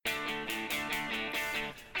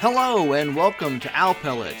Hello and welcome to Owl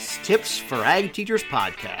Pellets, Tips for Ag Teachers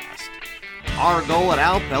podcast. Our goal at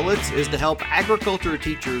Owl Pellets is to help agriculture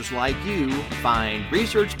teachers like you find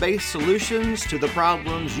research-based solutions to the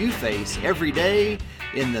problems you face every day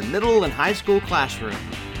in the middle and high school classroom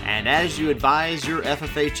and as you advise your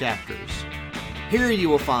FFA chapters. Here you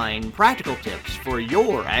will find practical tips for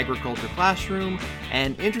your agriculture classroom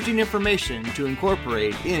and interesting information to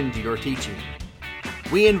incorporate into your teaching.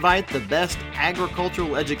 We invite the best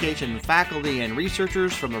agricultural education faculty and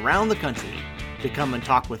researchers from around the country to come and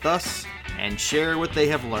talk with us and share what they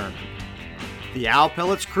have learned. The Owl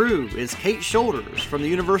Pellets crew is Kate Shoulders from the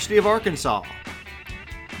University of Arkansas,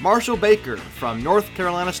 Marshall Baker from North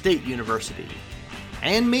Carolina State University,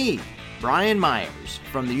 and me, Brian Myers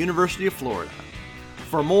from the University of Florida.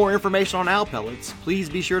 For more information on Owl Pellets, please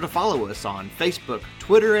be sure to follow us on Facebook,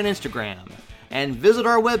 Twitter, and Instagram, and visit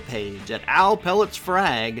our webpage at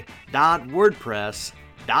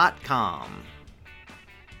owlpelletsforag.wordpress.com.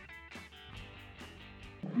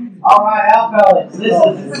 All right, Owl Pellets.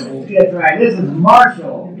 This is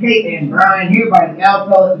Marshall, Kate, and Brian here by the Owl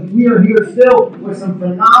Pellets. We are here still with some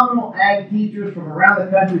phenomenal ag teachers from around the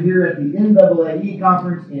country here at the NAAE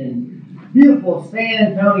conference in beautiful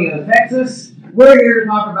San Antonio, Texas. We're here to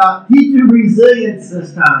talk about teacher resilience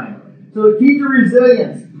this time. So teacher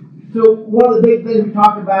resilience. So one of the big things we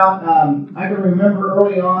talked about, I can remember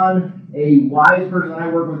early on a wise person I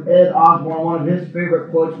worked with, Ed Osborne, one of his favorite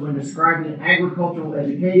quotes when describing agricultural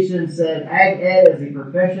education said, "Ag ed is a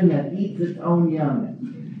profession that eats its own young."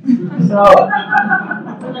 So,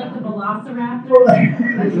 like the velociraptor?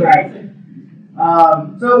 That's right.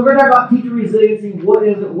 So we're going to talk about teacher resiliency. What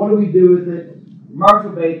is it? What do we do with it?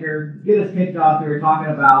 Marshall Baker, get us kicked off here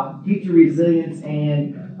talking about teacher resilience,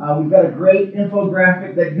 and we've got a great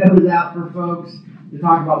infographic that goes out for folks to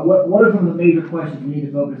talk about what are some of the major questions we need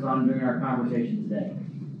to focus on during our conversation today.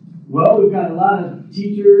 Well, we've got a lot of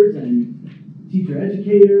teachers and teacher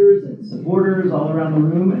educators and supporters all around the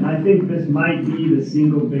room, and I think this might be the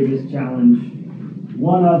single biggest challenge,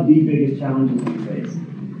 one of the biggest challenges we face.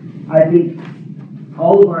 I think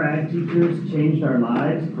all of our ag teachers changed our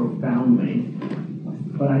lives profoundly.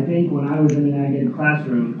 But I think when I was in an ag ed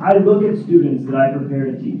classroom, I look at students that I prepare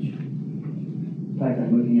to teach. In fact,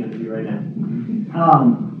 I'm looking at you right now.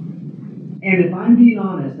 And if I'm being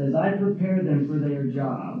honest, as I prepare them for their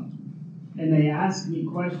job, and they ask me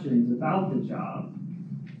questions about the job,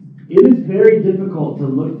 it is very difficult to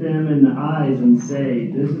look them in the eyes and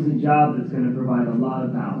say, this is a job that's going to provide a lot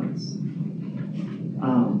of balance.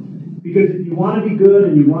 Because if you want to be good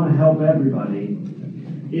and you want to help everybody,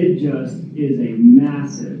 it just is a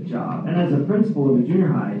massive job. And as a principal of a junior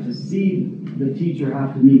high, to see the teacher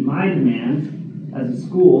have to meet my demands as a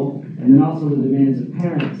school, and then also the demands of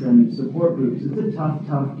parents and support groups, it's a tough,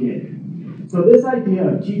 tough gig. So this idea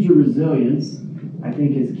of teacher resilience, I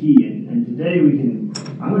think, is key. And today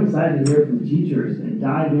I'm excited to hear from teachers and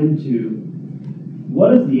dive into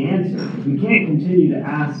what is the answer. We can't continue to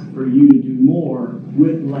ask for you to do more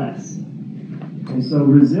with less. And so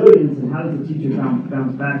resilience and how does the teacher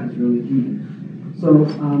bounce back is really key. So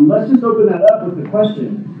let's just open that up with the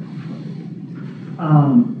question.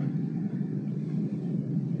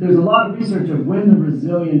 There's a lot of research of when the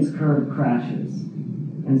resilience curve crashes.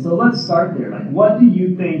 And so let's start there. Like, what do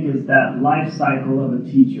you think is that life cycle of a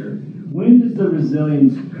teacher? When does the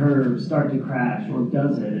resilience curve start to crash, or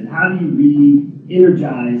does it? And how do you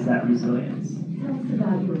re-energize that resilience? Tell us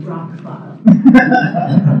about your rock bottom.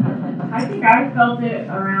 I think I felt it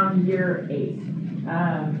around year 8.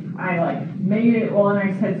 I made it, and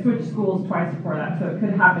I had switched schools twice before that, so it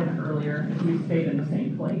could happen earlier if we stayed in the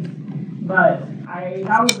same place. But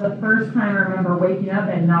that was the first time I remember waking up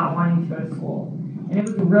and not wanting to go to school. And it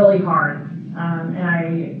was really hard. And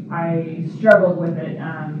I struggled with it.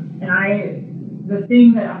 The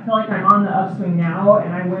thing that I feel like I'm on the upswing now,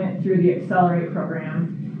 and I went through the Accelerate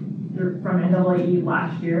program from NAAE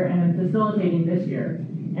last year and then facilitating this year.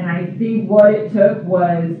 And I think what it took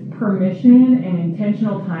was permission and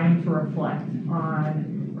intentional time to reflect on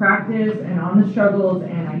practice and on the struggles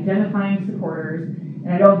and identifying supporters.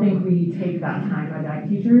 And I don't think we take that time as ag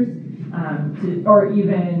teachers or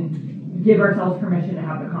even give ourselves permission to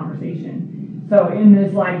have the conversation. So in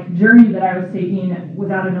this journey that I was taking was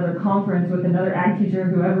at another conference with another ag teacher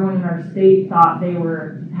who everyone in our state thought they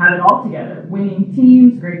had it all together. Winning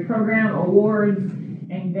teams, great program, awards,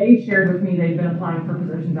 and they shared with me they'd been applying for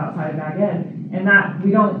positions outside of ag ed, and that we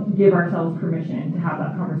don't give ourselves permission to have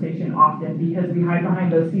that conversation often because we hide behind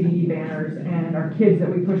those CDE banners and our kids that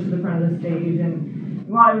we push to the front of the stage, and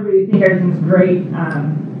we want everybody to think everything's great,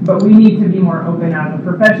 but we need to be more open as a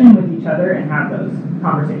profession with each other and have those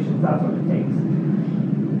conversations. That's what it takes.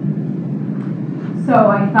 So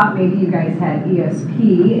I thought maybe you guys had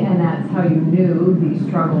ESP, and that's how you knew the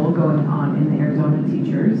struggle going on in the Arizona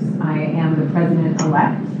teachers. I am the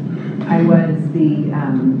president-elect. I was the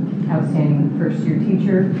outstanding first-year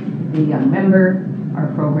teacher, the young member. Our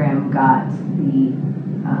program got the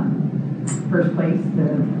first place,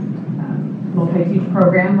 the multi-teach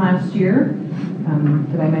program last year.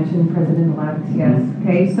 Did I mention president-elect? Yes.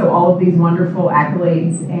 Okay, so all of these wonderful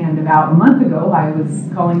accolades, and about a month ago, I was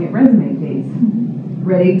calling it resume days.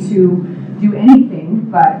 Ready to do anything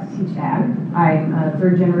but teach ag. I'm a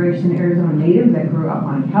third-generation Arizona native that grew up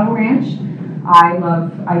on a cattle ranch. I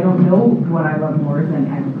don't know what I love more than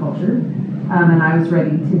agriculture, and I was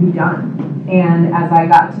ready to be done. And as I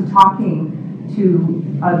got to talking to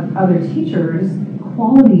other teachers,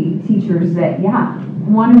 quality teachers that,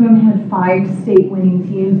 one of them had 5 state winning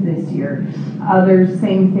teams this year. Others,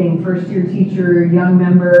 same thing, first year teacher, young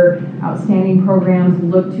member, outstanding programs,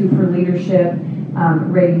 look to for leadership,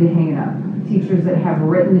 ready to hang it up. Teachers that have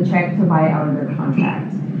written the check to buy out of their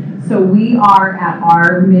contract. So we are at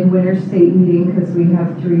our midwinter state meeting because we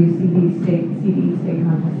have 3 CD state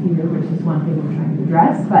contests here, which is one thing we're trying to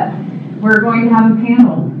address, but we're going to have a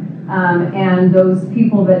panel. And those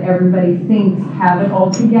people that everybody thinks have it all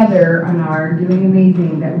together and are doing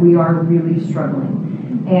amazing, that we are really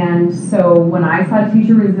struggling. And so when I saw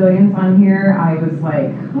Teacher Resilience on here, I was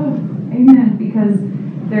like, oh, amen, because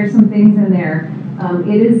there's some things in there.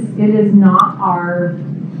 It is not our,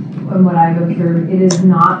 and what I've observed, it is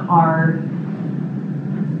not our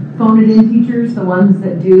phone-it-in teachers, the ones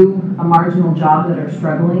that do a marginal job that are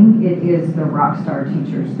struggling. It is the rock star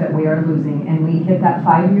teachers that we are losing, and we hit that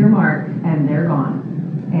 5-year mark and they're gone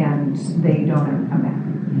and they don't ever come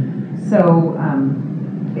back. So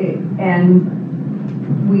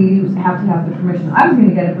and we have to have the permission. I was going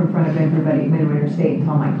to get up in front of everybody at Midwinter State and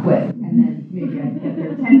tell them I quit, and then maybe I'd get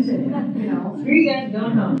their attention, screw you guys,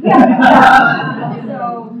 going home.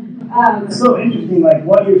 So it's so interesting, like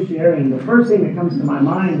what you're sharing. The first thing that comes to my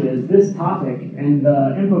mind is this topic and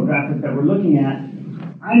the infographic that we're looking at.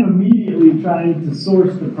 I'm immediately trying to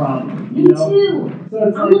source the problem. Me too. So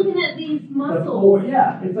it's I'm like, looking at these muscles.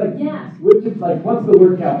 it's like, which is like, what's the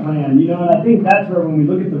workout plan? And I think that's where when we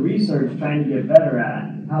look at the research, trying to get better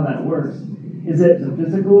at how that works. Is it the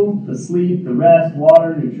physical, the sleep, the rest,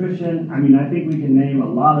 water, nutrition? I mean, I think we can name a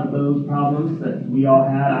lot of those problems that we all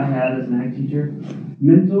had. I had as an ag teacher.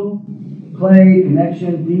 Mental, play,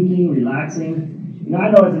 connection, thinking, relaxing. I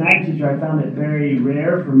know as an ag teacher, I found it very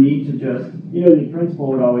rare for me to just, the principal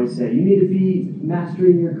would always say, you need to be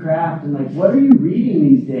mastering your craft. And like, what are you reading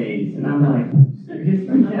these days? And I'm like,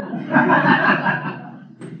 seriously?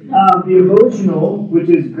 The emotional, which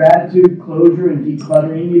is gratitude, closure, and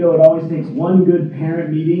decluttering. It always takes one good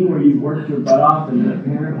parent meeting where you've worked your butt off and the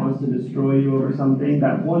parent wants to destroy you over something.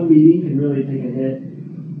 That one meeting can really take a hit.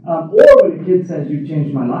 Or when a kid says, you've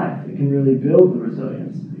changed my life, it can really build the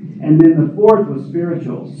resilience. And then the fourth was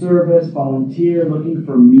spiritual, service, volunteer, looking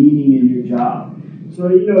for meaning in your job. So,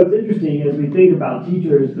 it's interesting as we think about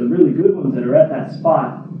teachers, the really good ones that are at that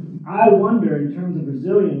spot. I wonder, in terms of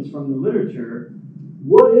resilience from the literature,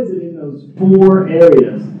 what is it in those 4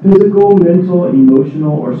 areas, physical, mental,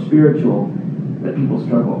 emotional, or spiritual, that people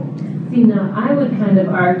struggle? See, now, I would kind of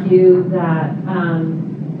argue that,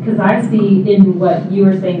 because I see in what you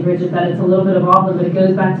were saying, Bridget, that it's a little bit of all of them, but it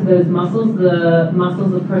goes back to those muscles, the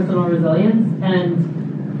muscles of personal resilience,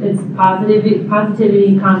 and it's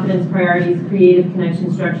positivity, confidence, priorities, creative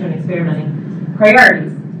connection, structure, and experimenting.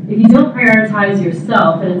 Priorities. If you don't prioritize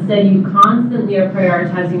yourself, and instead you constantly are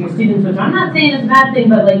prioritizing your students, which I'm not saying is a bad thing,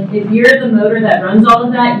 but like if you're the motor that runs all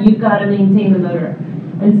of that, you've got to maintain the motor.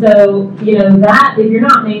 And so, that if you're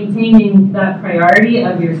not maintaining that priority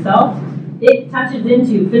of yourself, it touches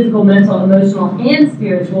into physical, mental, emotional, and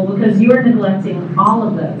spiritual because you are neglecting all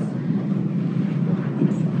of those.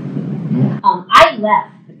 I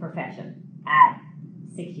left the profession at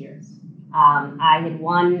 6 years. I had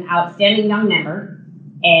won Outstanding Young Member,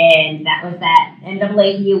 and that was that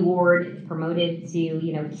NAAE award. It's promoted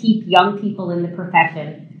to, keep young people in the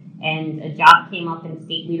profession. And a job came up in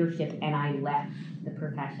state leadership, and I left the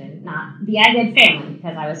profession. Not the ag ed family,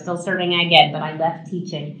 because I was still serving ag ed, but I left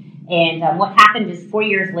teaching. And what happened is 4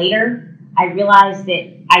 years later, I realized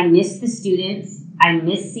that I missed the students. I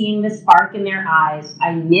missed seeing the spark in their eyes.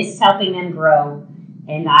 I missed helping them grow.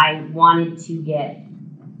 And I wanted to get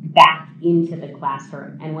back into the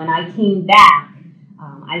classroom. And when I came back,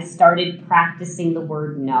 I started practicing the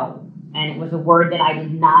word no. And it was a word that I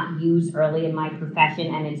did not use early in my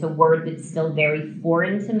profession, and it's a word that's still very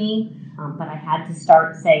foreign to me. But I had to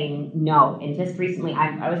start saying no. And just recently,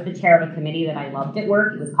 I was the chair of a committee that I loved at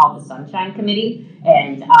work. It was called the Sunshine Committee.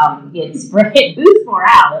 And it boosts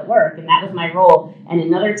morale at work, and that was my role. And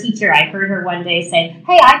another teacher, I heard her one day say,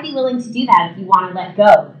 hey, I'd be willing to do that if you want to let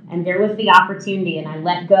go. And there was the opportunity, and I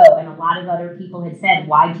let go. And a lot of other people had said,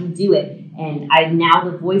 why'd you do it? And I'm now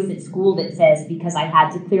the voice at school that says, because I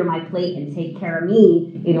had to clear my plate and take care of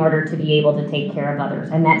me in order to be able to take care of others.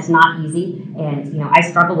 And that's not easy. And, I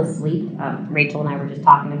struggle with sleep. Rachel and I were just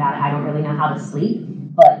talking about it. I don't really know how to sleep.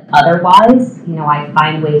 But otherwise, I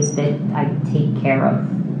find ways that I take care of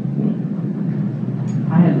me.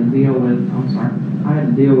 I had to deal with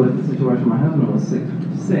the situation. My husband was sick,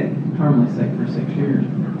 terminally sick for 6 years.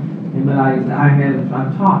 But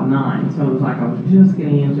I've taught 9, so it was like I was just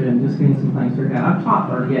getting into it and just getting some things figured out. I've taught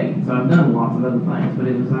 38, so I've done lots of other things, but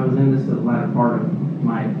I was in this at the latter part of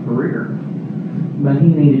my career. But he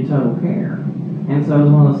needed total care. And so it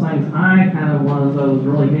was one of those things, I kind of one of those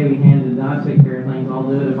really heavy-handed, I take care of things, I'll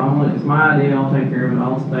do it. If it's my idea, I'll take care of it,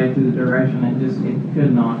 I'll stay through the duration. It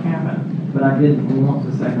could not happen. But I didn't want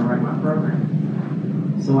to second-rate my program.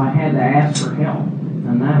 So I had to ask for help,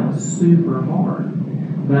 and that was super hard.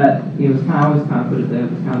 But it was I always kind of put it there,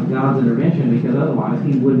 it was kind of God's intervention, because otherwise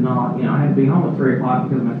he would not, I had to be home at 3 o'clock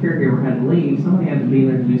because my caregiver had to leave. Somebody had to be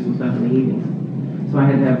there to do some stuff in the evenings. So I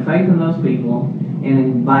had to have faith in those people,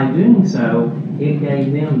 and by doing so, it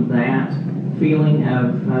gave them that feeling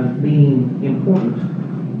of being important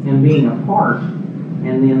and being a part,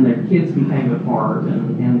 and then their kids became a part,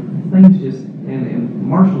 and things just, and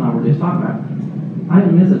Marshall and I were just talking about, I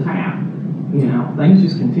didn't miss a tap, things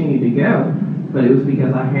just continued to go. But it was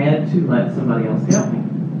because I had to let somebody else help me.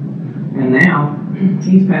 And now,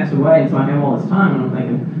 he's passed away, so I have all this time, and I'm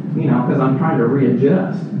thinking, because I'm trying to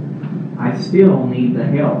readjust, I still need the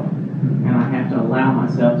help, and I have to allow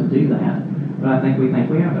myself to do that. But I think we have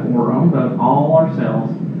to order on boat all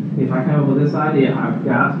ourselves. If I come up with this idea, I've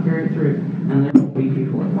got to carry it through, and there will be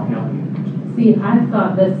people that will help you. See, I've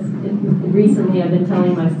thought this recently. I've been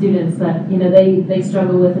telling my students that they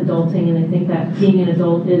struggle with adulting, and they think that being an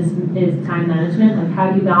adult is time management. Like, how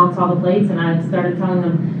do you balance all the plates? And I started telling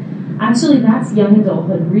them, actually, that's young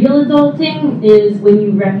adulthood. Real adulting is when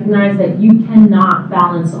you recognize that you cannot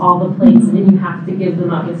balance all the plates and you have to give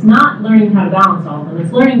them up. It's not learning how to balance all of them.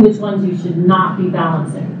 It's learning which ones you should not be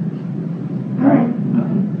balancing. All right.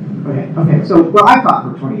 Okay. So, I taught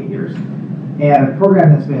for 28 years, and a program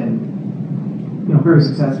that's been very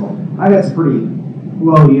successful. I've had some pretty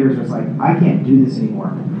low years where it's like, I can't do this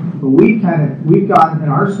anymore. But we've gotten in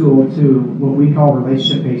our school to what we call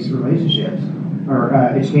relationship-based relationships, or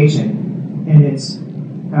education. And it's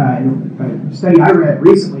a study I read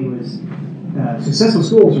recently was successful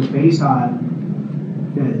schools are based on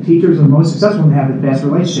the teachers are the most successful and have the best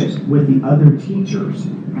relationships with the other teachers.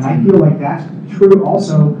 And I feel like that's true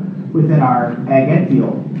also within our ag ed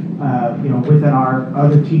field. Within our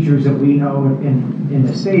other teachers that we know in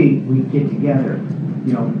the state, we get together.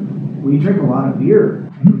 We drink a lot of beer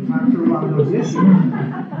and we talk through a lot of those issues.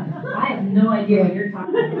 I have no idea what you're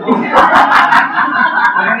talking about.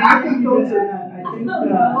 I think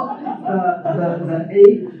the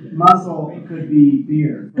eighth muscle could be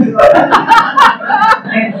beer. But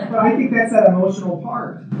I think that's that emotional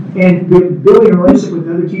part. And building a relationship with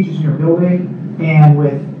other teachers in your building and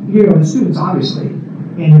with the students, obviously,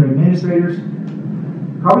 and your administrators.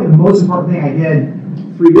 Probably the most important thing I did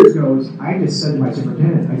 3 years ago is I just said to my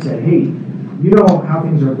superintendent, I said, hey, you know how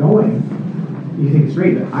things are going. You think it's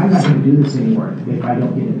great, but I'm not going to do this anymore if I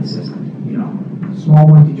don't get an assistant. Small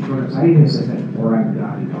one-teacher programs, I need an assistant or I'm going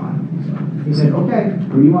to be gone. So he said, okay,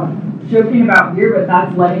 what do you want? Joking about beer, but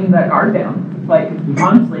that's letting the guard down,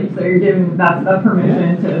 honestly. So you're giving that's the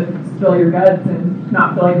permission to spill your guts and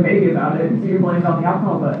not feel like a baby about it. So you're blamed on the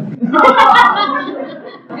alcohol, but.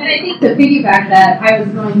 And I think to piggyback that, I was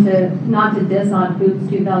going to, not to diss on Foods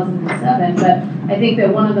 2007, but I think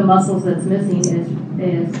that one of the muscles that's missing is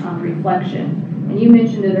reflection. And you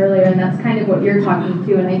mentioned it earlier, and that's kind of what you're talking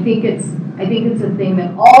to. And I think it's a thing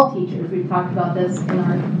that all teachers, we've talked about this in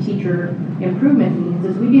our teacher improvement meetings,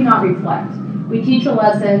 is we do not reflect. We teach a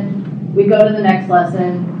lesson, we go to the next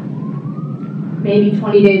lesson, maybe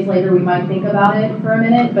 20 days later we might think about it for a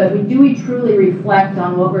minute, but we truly reflect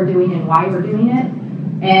on what we're doing and why we're doing it.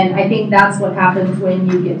 And I think that's what happens when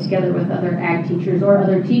you get together with other ag teachers or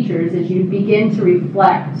other teachers, is you begin to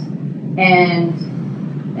reflect, and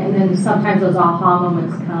then sometimes those aha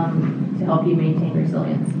moments come to help you maintain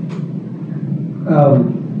resilience.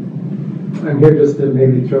 I'm here just to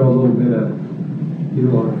maybe throw a little bit of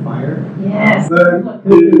fuel on the fire. Yes. But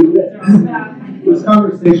this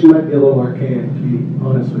conversation might be a little archaic, to be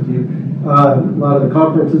honest with you. A lot of the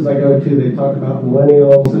conferences I go to, they talk about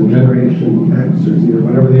millennials and Generation X or Z or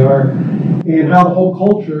whatever they are, and how the whole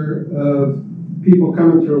culture of people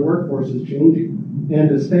coming through a workforce is changing. And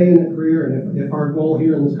to stay in a career, and if our goal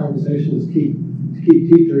here in this conversation is to keep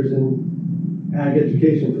teachers in ag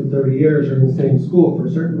education for 30 years or in the same school for a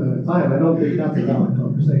certain amount of time, I don't think that's a valid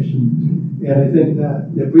conversation. And I think that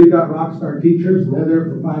if we've got rock star teachers and they're there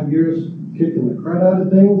for 5 years kicking the crud out of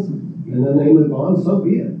things, and then they move on, so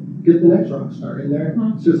be it. Get the next rock star in there.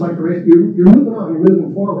 It's just like a race. You're moving on, you're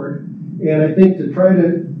moving forward. And I think to try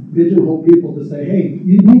to pigeonhole people to say, hey,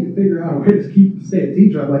 you need to figure out a way to stay a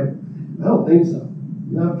teacher, I'm like, I don't think so.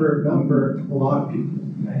 Not for a lot of people.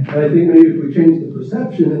 And I think maybe if we change the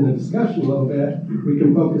perception and the discussion a little bit, we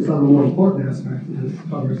can focus on the more important aspect of this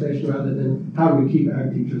conversation rather than how do we keep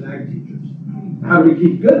ag teachers. How do we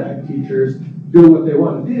keep good ag teachers doing what they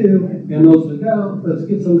want to do, and those that don't, let's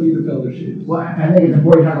get somebody to fill their shoes. Well, I think it's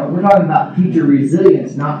important to talk about, we're talking about teacher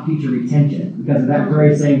resilience, not teacher retention, because of that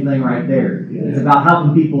very same thing right there. Yeah. It's about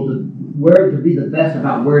helping people to be the best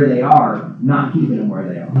about where they are, not keeping them where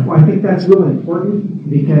they are. Well, I think that's really important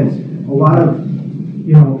because a lot of,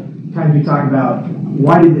 times we talk about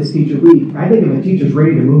why did this teacher leave? I think if a teacher's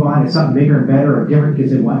ready to move on to something bigger and better or different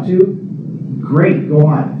because they want to, great, go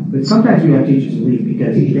on. But sometimes we have teachers who leave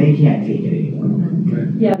because they can't take it anymore.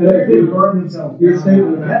 Yeah. And I think your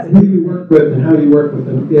statement about who you work with and how you work with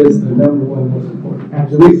them is the number one most important.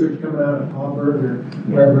 Absolutely. The research coming out of Auburn or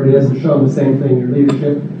wherever it is is showing the same thing, your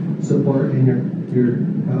leadership, support, and your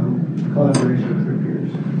collaboration with your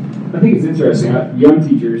peers. I think it's interesting. Young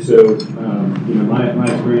teachers, so my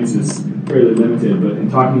experience is fairly limited, but in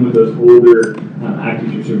talking with those older ag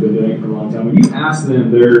teachers who have been doing it for a long time, when you ask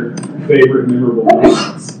them their favorite memorable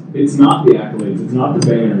moments, it's not the accolades, it's not the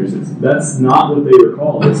banners, that's not what they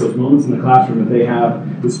recall. It's those moments in the classroom that they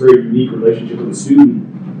have this very unique relationship with the student.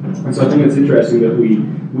 And so I think it's interesting that we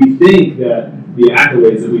think that the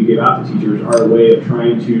accolades that we give out to teachers are a way of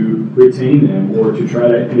trying to retain them or to try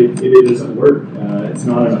to, it doesn't work. It's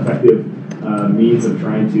not an effective means of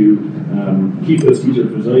trying to keep those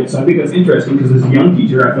teachers resilient. So I think that's interesting because as a young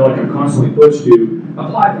teacher, I feel like I'm constantly pushed to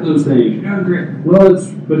apply for those things. You're doing great. Well,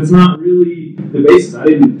 it's not really the basis. I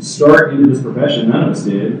didn't start into this profession. None of us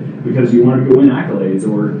did because you wanted to go win accolades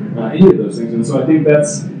or any of those things. And so I think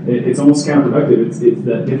it's almost counterproductive. It's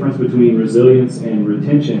that difference between resilience and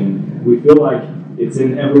retention. We feel like it's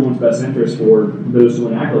in everyone's best interest for those to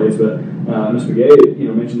win accolades, but Ms. Begay,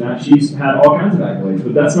 mentioned that she's had all kinds of accolades,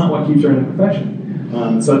 but that's not what keeps her in the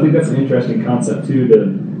profession. So I think that's an interesting concept too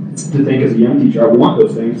to think as a young teacher, I want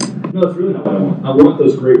those things. No, that's really not what I want. I want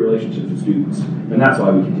those great relationships with students, and that's why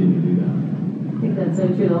we continue to do that. I think that's so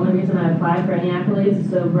true. The only reason I applied for any accolades is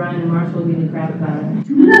so Brian and Marshall will give me crap about it.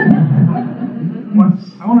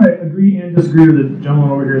 I want to agree and disagree with the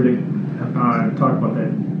gentleman over here that talked about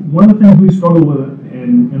that. One of the things we struggle with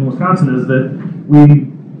in Wisconsin is that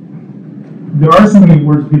there are so many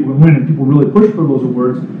awards that people can win, and people really push for those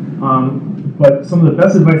awards. But some of the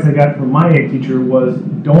best advice I got from my ag teacher was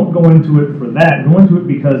don't go into it for that. Go into it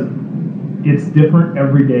because it's different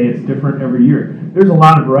every day. It's different every year. There's a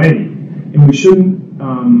lot of variety, and we shouldn't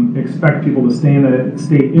expect people to stay in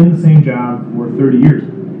the same job for 30 years.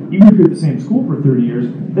 Even if you're at the same school for 30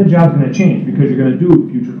 years, that job's going to change because you're going to do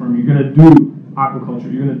future farming, you're going to do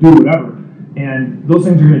aquaculture, you're going to do whatever, and those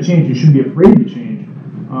things are going to change. You shouldn't be afraid to change.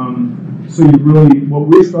 So what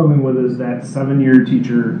we're struggling with is that 7-year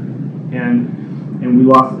teacher, and we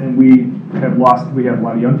have a lot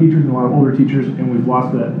of young teachers and a lot of older teachers, and we've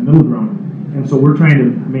lost that middle ground. And so we're trying to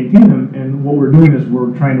maintain them, and what we're doing is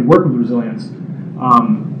we're trying to work with resilience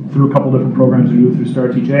through a couple different programs we do through Star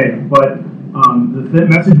Teach Ag. But the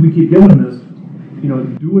message we keep giving them is,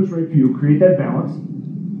 do what's right for you, create that balance,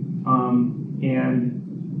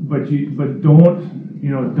 but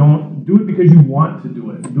don't do it because you want to do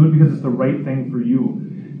it. Do it because it's the right thing for you.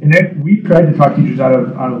 And we've tried to talk teachers out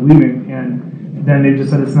of leaving, and then they just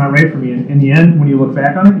said it's not right for me. And in the end, when you look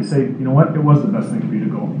back on it, you say, you know what, it was the best thing for you to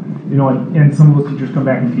go. And some of those teachers come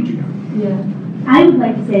back and teach again. Yeah. I would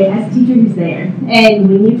like to say, as a teacher who's there, and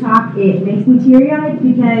when you talk, it makes me teary-eyed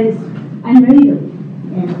because I'm ready to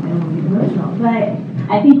leave, and I don't want to get emotional, but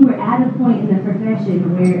I think we're at a point in the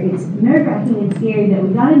profession where it's nerve-wracking and scary that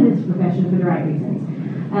we got into this profession for the right reasons.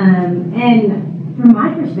 And from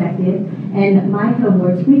my perspective and my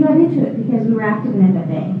cohorts, we got into it because we were active in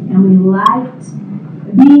FFA, and we liked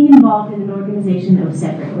being involved in an organization that was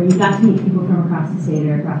separate, where you got to meet people from across the state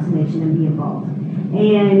or across the nation and be involved.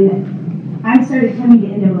 And I started coming to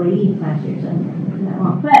NAAE last year, so I'm not that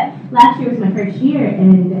long. But last year was my first year,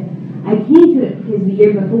 and I came to it because the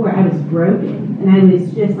year before I was broken, and I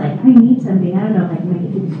was just like, I need something. I don't know if I can make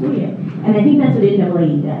it through the school year. And I think that's what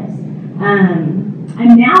NAAE does.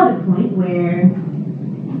 I'm now at a point where,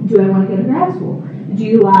 do I want to go to grad school?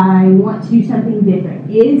 Do I want to do something different?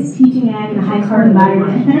 Is teaching ag in a high school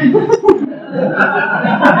environment?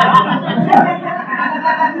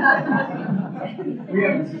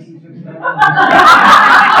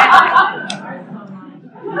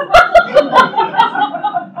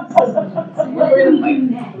 What do we do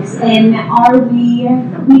next? And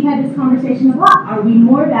we've had this conversation a lot. Are we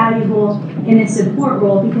more valuable in a support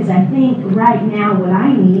role? Because I think right now what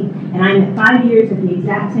I need, and I'm at 5 years at the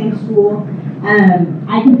exact same school,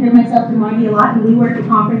 I compare myself to Margie a lot, and we work at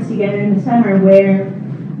conference together in the summer where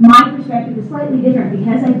my perspective is slightly different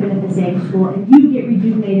because I've been at the same school, and you get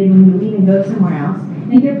rejuvenated when you leave and go somewhere else.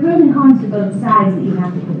 And there are pros and cons to both sides that you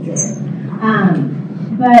have to consider.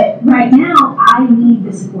 But right now, I need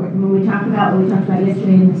the support. And when we talked about what we talked about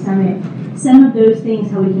yesterday in the summit, some of those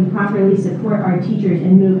things, how we can properly support our teachers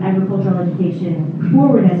and move agricultural education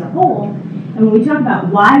forward as a whole. And when we talk about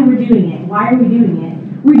why we're doing it, why are we doing it?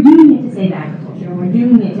 We're doing it to save agriculture. We're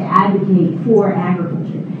doing it to advocate for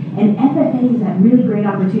agriculture. And FFA is that really great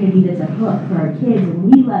opportunity that's a hook for our kids, and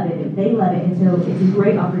we love it, and they love it, and so it's a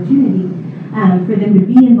great opportunity for them to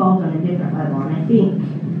be involved on a different level. And I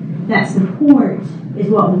think that support is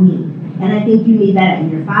what we need. And I think you need that at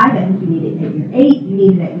year 5, I think you need it at year 8, you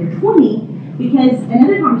need it at year 20, because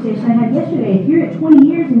another conversation I had yesterday, if you're at 20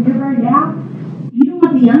 years and you're burned out, you don't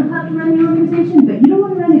want the young pup to run the organization, but you don't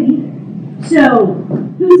want to run it either. So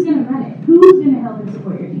who's going to run it? Who's going to help and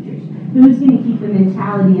support your teachers? Who's going to keep the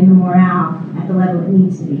mentality and the morale at the level it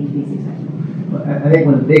needs to be successful? Well, I think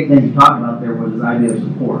one of the big things you talked about there was this idea of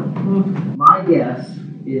support. Mm-hmm. My guess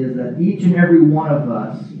is that each and every one of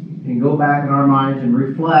us can go back in our minds and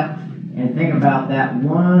reflect and think about that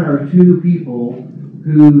 1 or 2 people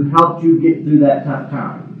who helped you get through that tough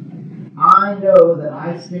time. I know that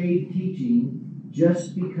I stayed teaching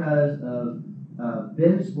just because of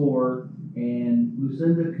Ben Spohr and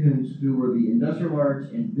Lucinda Kuntz, who were the industrial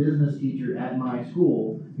arts and business teacher at my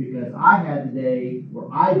school, because I had the day where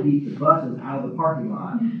I beat the buses out of the parking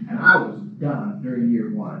lot, and I was done during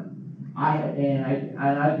year 1. I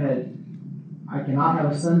cannot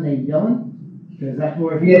have a son named Dylan, because that's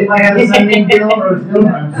where if anybody has a son named Dylan or is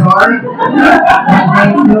Dylan, I'm sorry.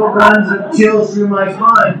 That name still runs chills through my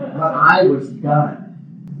spine, but I was done.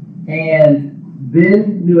 And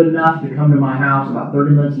Ben knew enough to come to my house about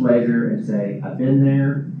 30 minutes later and say, I've been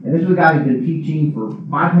there. And this was a guy who'd been teaching for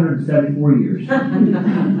 574 years. And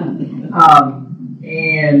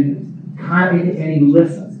he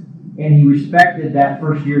listened. And he respected that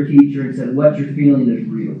first year teacher and said, what you're feeling is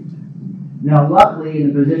real. Now, luckily, in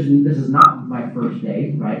the position, this is not my first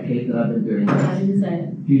day, right, Kate, that I've been doing this. I didn't say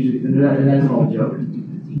it. Usually, that's an old joke.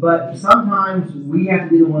 But sometimes we have to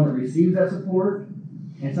be the one that receives that support,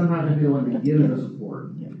 and sometimes we have to be the one that gives the support.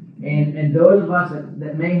 And those of us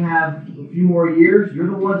that may have a few more years, you're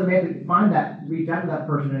the ones that may have to find that, reach out to that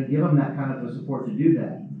person and give them that kind of a support to do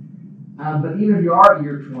that. But even if you are at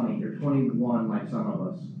year 20 or 21, like some of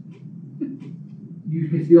us, you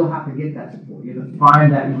can still have to get that support. You have to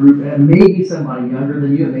find that group, and it may be somebody younger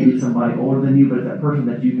than you, it may be somebody older than you, but it's that person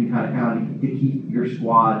that you can kind of to keep your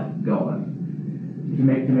squad going, to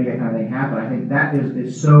make that kind of thing happen. I think that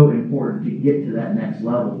is so important to get to that next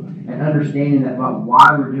level, and understanding that about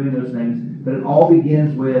why we're doing those things. But it all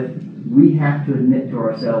begins with, we have to admit to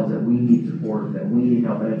ourselves that we need support, that we need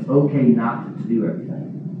help, and it's okay not to do everything.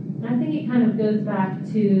 I think it kind of goes back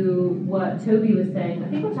to what Toby was saying. I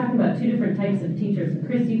think we're talking about 2 different types of teachers.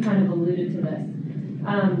 Chris, you kind of alluded to this.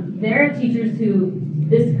 There are teachers who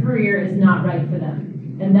this career is not right for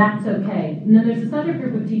them, and that's okay. And then there's this other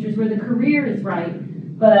group of teachers where the career is right,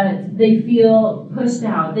 but they feel pushed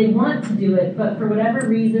out. They want to do it, but for whatever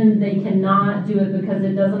reason, they cannot do it because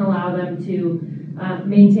it doesn't allow them to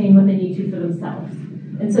maintain what they need to for themselves.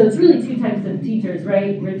 And so it's really 2 types of teachers,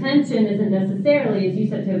 right? Retention isn't necessarily, as you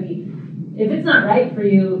said, Toby, if it's not right for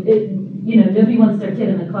you, nobody wants their kid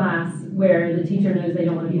in a class where the teacher knows they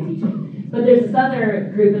don't want to be teaching. But there's this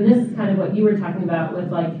other group, and this is kind of what you were talking about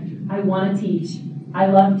with like, I want to teach, I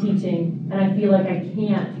love teaching, and I feel like I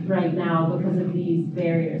can't right now because of these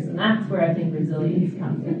barriers. And that's where I think resilience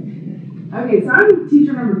comes in. Okay, so I'm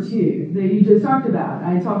teacher number 2 that you just talked about.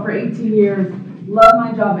 I taught for 18 years, love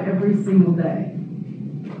my job every single day.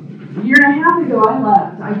 A year and a half ago, I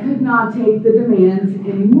left. I could not take the demands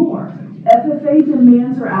anymore. FFA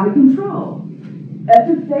demands are out of control.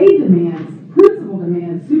 FFA demands, principal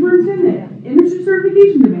demands, superintendent, industry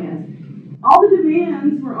certification demands. all the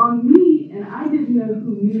demands were on me, and I didn't know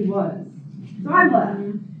who me was. So I left.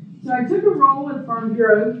 So I took a role with Farm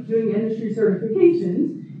Bureau doing industry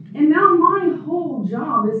certifications, and now my whole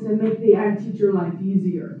job is to make the ag teacher life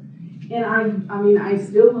easier. And I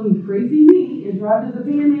still am crazy me and drive to the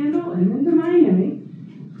Panhandle and into Miami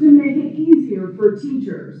to make it easier for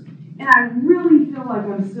teachers. And I really feel like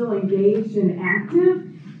I'm still engaged and active,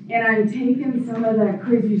 and I'm taking some of that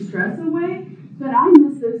crazy stress away, but I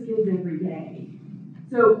miss those kids every day.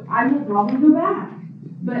 So I will probably go back.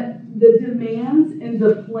 But the demands and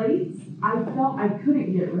the plates, I felt I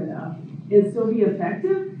couldn't get rid of and still be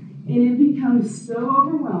effective, and it becomes so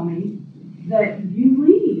overwhelming that you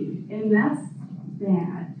leave, and that's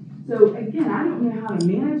bad. So again, I don't know how to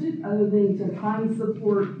manage it other than to find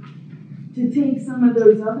support to take some of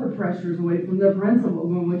those other pressures away from the principal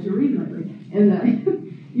going, what you're reading lately, and the,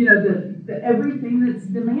 the everything that's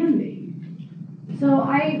demanding. So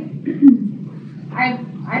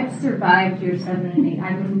I've survived year 7 and 8.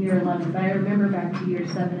 I'm in year 11, but I remember back to year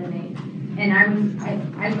 7 and 8. And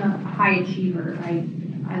I'm a high achiever. I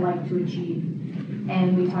like to achieve.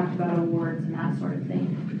 And we talked about awards and that sort of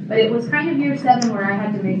thing. But it was kind of year 7 where I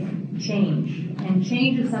had to make change. And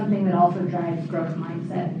change is something that also drives growth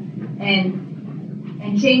mindset.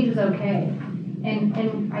 And change is okay.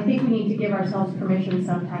 And I think we need to give ourselves permission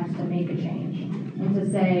sometimes to make a change. And to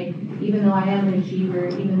say, even though I am an achiever,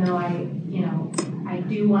 even though I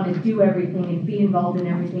do want to do everything and be involved in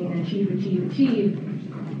everything and achieve,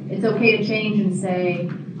 it's okay to change and say,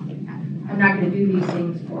 I'm not going to do these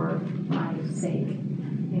things for my sake,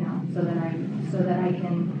 so that I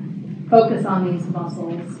can focus on these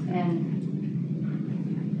muscles and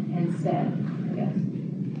instead, I guess.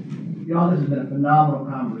 Y'all, this has been a phenomenal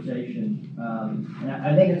conversation, and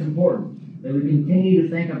I think it's important that we continue to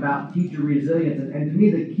think about teacher resilience. And to me,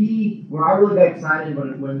 the key, where I really got excited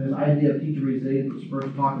when this idea of teacher resilience was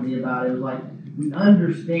first talking to me about it, was like, we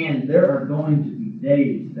understand there are going to be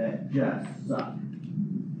days that just suck.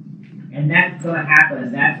 And that's going to happen,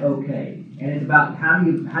 and that's okay. And it's about how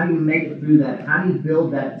do you make it through that? How do you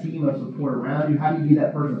build that team of support around you? How do you be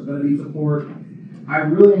that person that's going to be support? I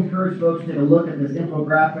really encourage folks to take a look at this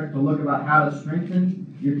infographic, to look about how to strengthen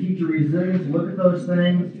your teacher resilience, look at those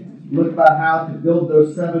things, look about how to build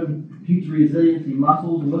those 7 teacher resiliency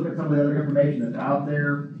muscles, and look at some of the other information that's out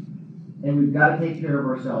there. And we've got to take care of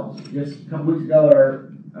ourselves. Just a couple weeks ago at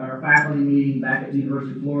our faculty meeting back at the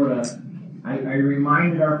University of Florida, I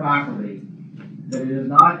reminded our faculty that it is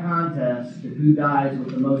not a contest to who dies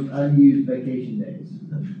with the most unused vacation days.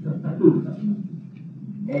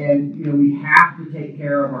 And we have to take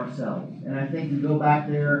care of ourselves. And I think you go back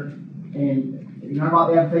there and you talk about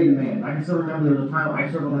the FFA demand. I can still remember there was a time I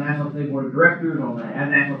served on the National FFA Board of Directors, on the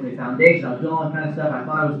National FFA Foundation. I was doing all that kind of stuff. I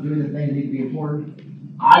thought I was doing the things that need to be important.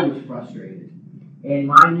 I was frustrated. And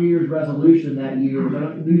my New Year's resolution that year, which I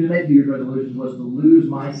don't usually make New Year's resolutions, was to lose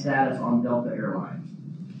my status on Delta Airlines.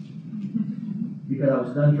 Because I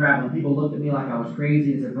was done traveling. People looked at me like I was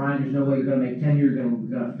crazy and said, Brian, there's no way you're going to make tenure, you're going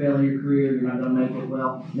to fail in your career, you're not going to make it.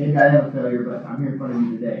 Well, maybe I am a failure, but I'm here in front of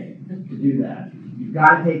you today to do that. You've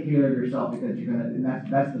got to take care of yourself, because you're going to, and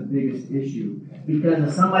that's the biggest issue. Because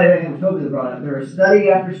as somebody that was hoping brought up, there is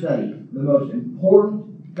study after study, the most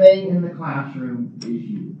important thing in the classroom is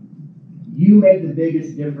you. You make the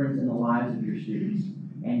biggest difference in the lives of your students.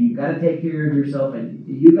 And you've got to take care of yourself, and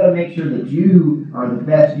you've got to make sure that you are the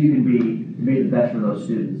best you can be to be the best for those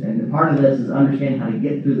students. And part of this is understanding how to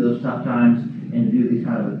get through those tough times and to do these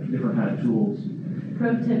kind of different kind of tools.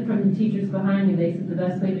 Pro tip from the teachers behind you, they said the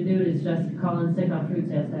best way to do it is just to call in sick on fruit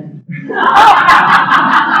test day.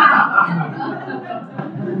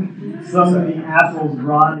 Some of the assholes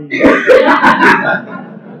Ronnie.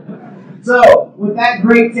 So, with that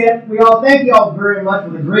great tip, we all thank you all very much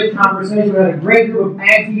for the great conversation. We had a great group of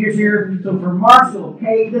ag teachers here. So for Marshall,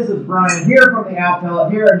 Kate, this is Brian here from the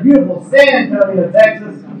Outpellet here in beautiful San Antonio,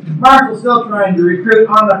 Texas. Marshall's still trying to recruit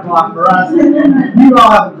on the clock for us. You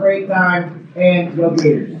all have a great time, and go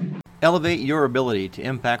Gators. Elevate your ability to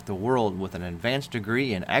impact the world with an advanced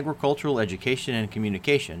degree in agricultural education and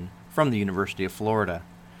communication from the University of Florida.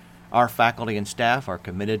 Our faculty and staff are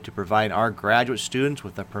committed to provide our graduate students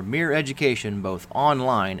with a premier education both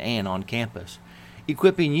online and on campus,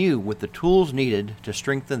 equipping you with the tools needed to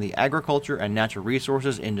strengthen the agriculture and natural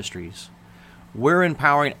resources industries. We're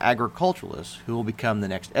empowering agriculturalists who will become the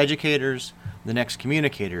next educators, the next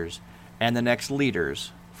communicators, and the next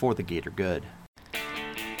leaders for the Gator good.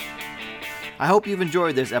 I hope you've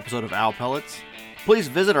enjoyed this episode of Owl Pellets. Please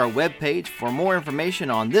visit our webpage for more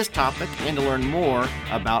information on this topic and to learn more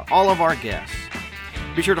about all of our guests.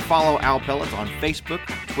 Be sure to follow Owl Pellets on Facebook,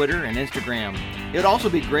 Twitter, and Instagram. It would also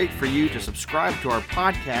be great for you to subscribe to our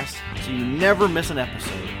podcast so you never miss an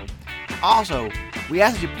episode. Also, we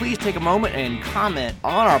ask that you please take a moment and comment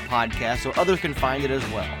on our podcast so others can find it as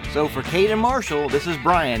well. So for Kate and Marshall, this is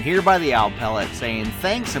Brian here by the Owl Pellet saying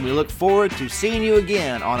thanks, and we look forward to seeing you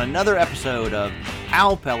again on another episode of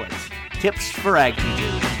Owl Pellets, Tips for Ag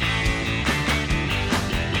Teachers.